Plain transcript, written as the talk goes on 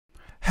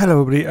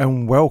Hello everybody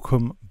and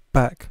welcome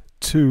back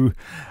to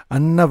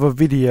another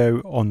video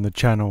on the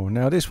channel.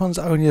 Now this one's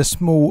only a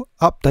small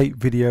update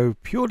video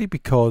purely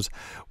because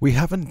we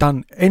haven't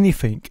done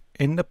anything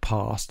in the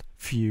past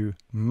few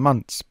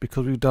months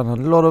because we've done a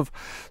lot of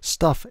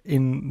stuff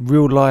in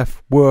real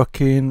life,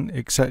 working,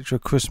 etc.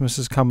 Christmas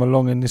has come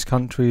along in this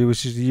country,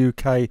 which is the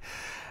UK,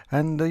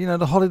 and you know,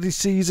 the holiday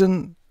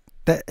season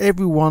that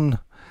everyone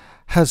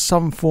has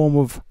some form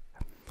of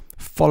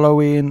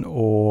following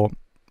or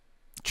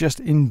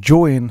just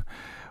enjoying.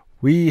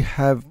 We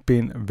have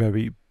been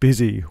very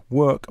busy.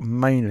 Work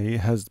mainly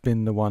has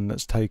been the one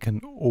that's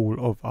taken all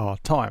of our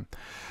time.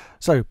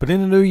 So, but in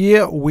the new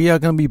year, we are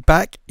going to be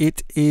back.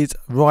 It is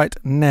right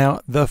now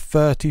the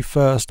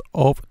 31st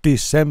of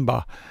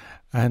December.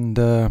 And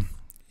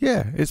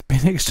yeah, it's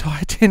been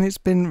exciting. It's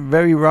been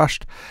very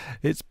rushed.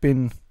 It's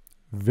been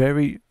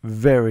very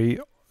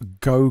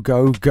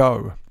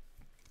go.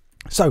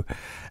 So,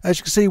 as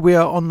you can see, we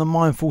are on the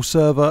Mindful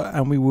server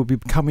and we will be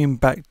coming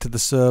back to the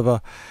server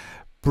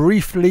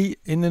briefly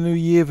in the new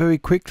year, very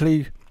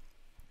quickly.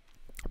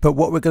 But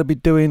what we're going to be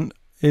doing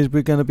is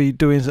we're going to be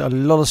doing a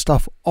lot of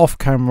stuff off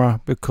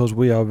camera because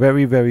we are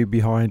very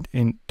behind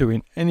in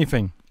doing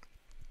anything.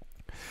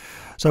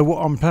 So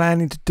what I'm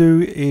planning to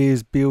do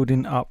is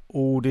building up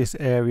all this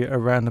area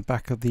around the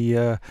back of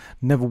the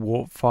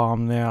Neverwart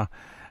farm now,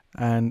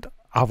 and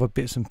other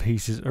bits and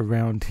pieces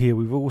around here.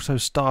 We've also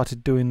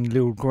started doing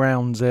little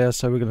grounds there,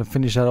 so we're going to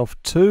finish that off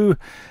too.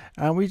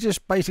 And we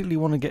just basically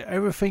want to get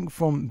everything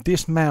from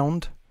this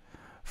mound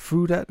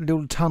through that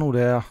little tunnel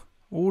there,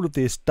 all of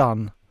this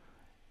done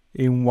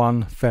in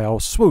one fell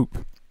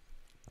swoop.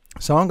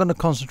 So I'm going to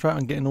concentrate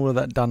on getting all of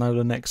that done over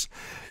the next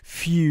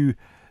few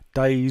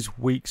days,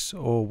 weeks,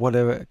 or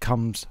whatever it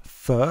comes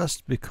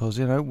first, because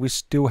you know, we're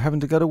still having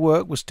to go to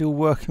work, we're still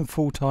working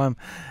full time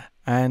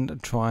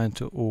and trying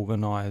to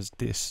organize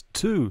this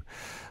too.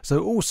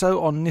 So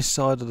also on this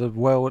side of the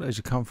world, as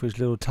you come through this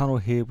little tunnel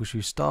here which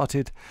we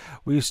started,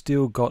 we've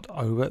still got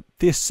over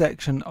this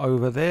section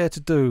over there to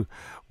do,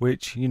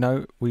 which you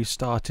know we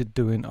started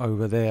doing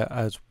over there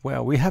as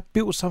well. We have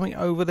built something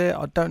over there.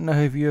 I don't know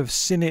if you have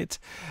seen it,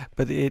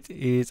 but it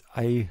is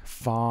a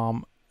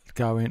farm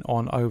going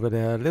on over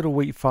there, a little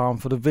wheat farm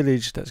for the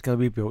village that's going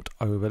to be built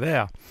over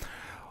there.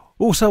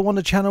 Also on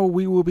the channel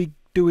we will be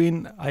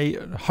doing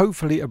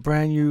hopefully a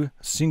brand new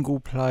single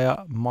player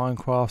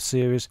Minecraft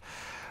series,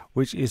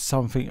 which is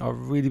something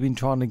I've really been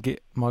trying to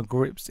get my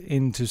grips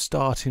into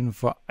starting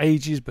for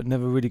ages but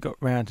never really got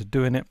around to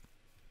doing it.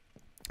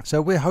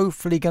 So we're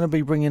hopefully going to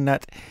be bringing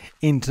that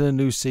into the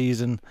new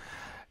season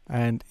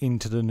and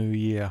into the new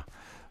year.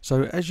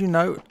 So as you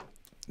know,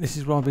 this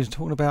is what I've been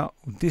talking about.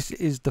 This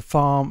is the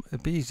farm.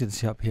 It'd be easy to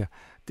see up here.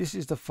 This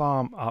is the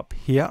farm up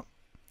here,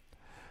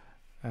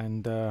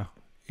 and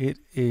it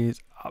is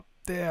up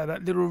there,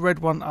 that little red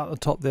one at the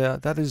top there,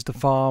 that is the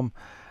farm.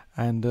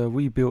 And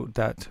we built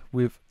that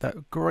with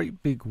that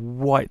great big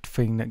white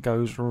thing that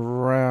goes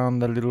around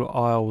the little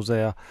aisles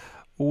there.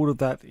 All of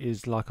that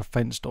is like a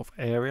fenced off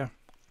area.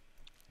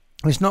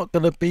 It's not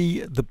going to be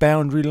the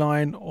boundary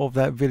line of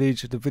that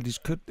village. The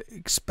village could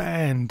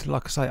expand,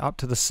 like I say, up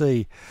to the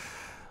sea,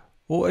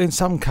 or in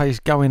some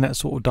case go in that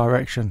sort of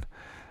direction.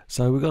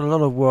 So we've got a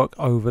lot of work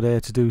over there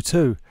to do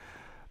too.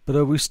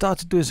 But we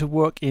started doing some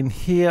work in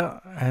here,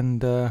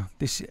 and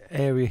this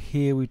area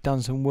here we've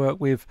done some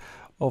work with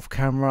off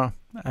camera,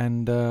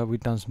 and we've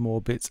done some more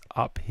bits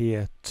up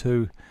here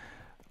too,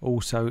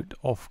 also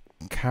off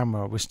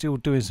camera. We're still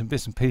doing some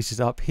bits and pieces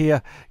up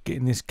here,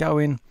 getting this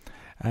going,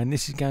 and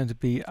this is going to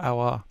be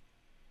our,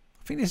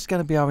 I think this is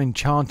going to be our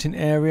enchanting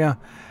area,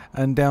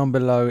 and down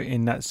below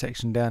in that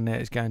section down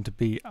there is going to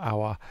be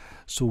our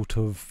sort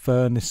of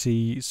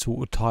furnacey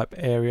sort of type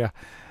area.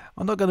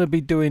 I'm not going to be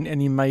doing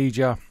any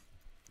major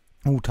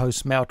auto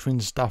smeltering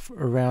stuff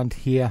around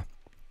here.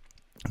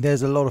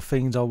 There's a lot of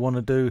things I want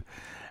to do,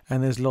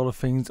 and there's a lot of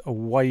things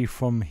away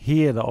from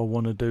here that I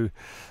want to do.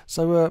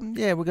 So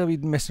yeah, we're going to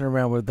be messing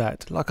around with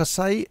that. Like I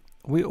say,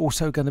 we're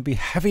also going to be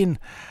having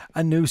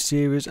a new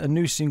series, a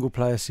new single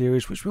player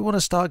series, which we want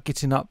to start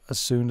getting up as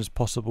soon as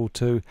possible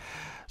too.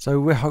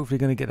 So we're hopefully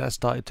going to get that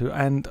started too,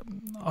 and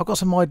I've got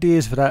some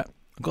ideas for that.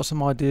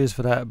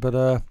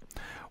 But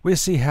we'll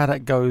see how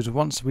that goes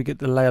once we get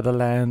the lay of the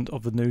land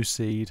of the new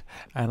seed,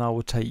 and I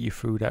will take you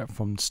through that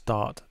from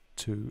start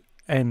to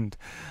end.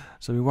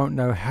 So we won't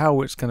know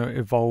how it's going to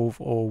evolve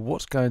or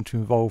what's going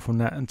to evolve from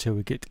that until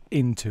we get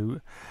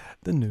into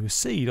the new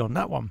seed on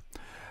that one.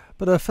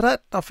 But for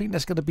that, I think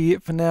that's going to be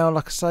it for now.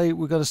 Like I say,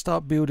 we're going to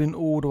start building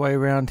all the way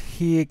around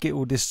here, get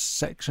all this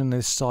section,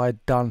 this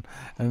side done,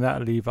 and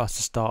that'll leave us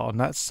to start on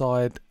that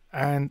side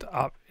and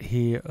up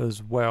here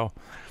as well.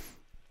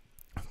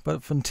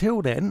 But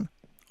until then,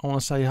 I want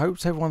to say, hope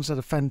everyone's had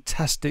a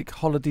fantastic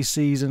holiday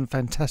season,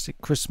 fantastic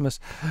Christmas,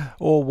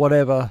 or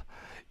whatever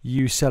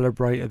you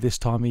celebrate at this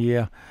time of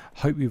year.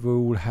 Hope you've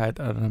all had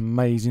an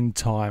amazing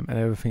time and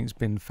everything's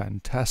been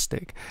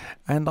fantastic.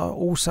 And I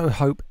also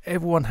hope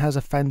everyone has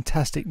a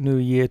fantastic new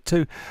year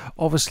too.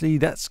 Obviously,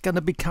 that's going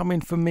to be coming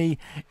for me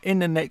in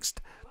the next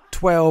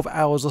 12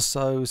 hours or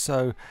so.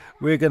 So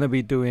we're going to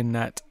be doing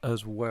that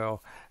as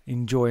well,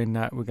 enjoying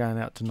that. We're going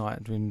out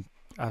tonight and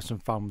have some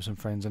fun with some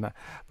friends and that.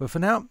 But for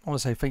now, I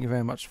want to say thank you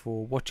very much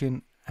for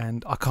watching,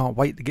 and I can't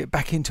wait to get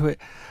back into it.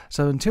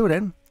 So until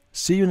then,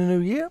 see you in the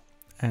new year,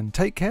 and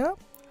take care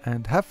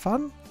and have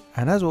fun,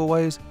 and as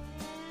always,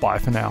 bye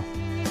for now.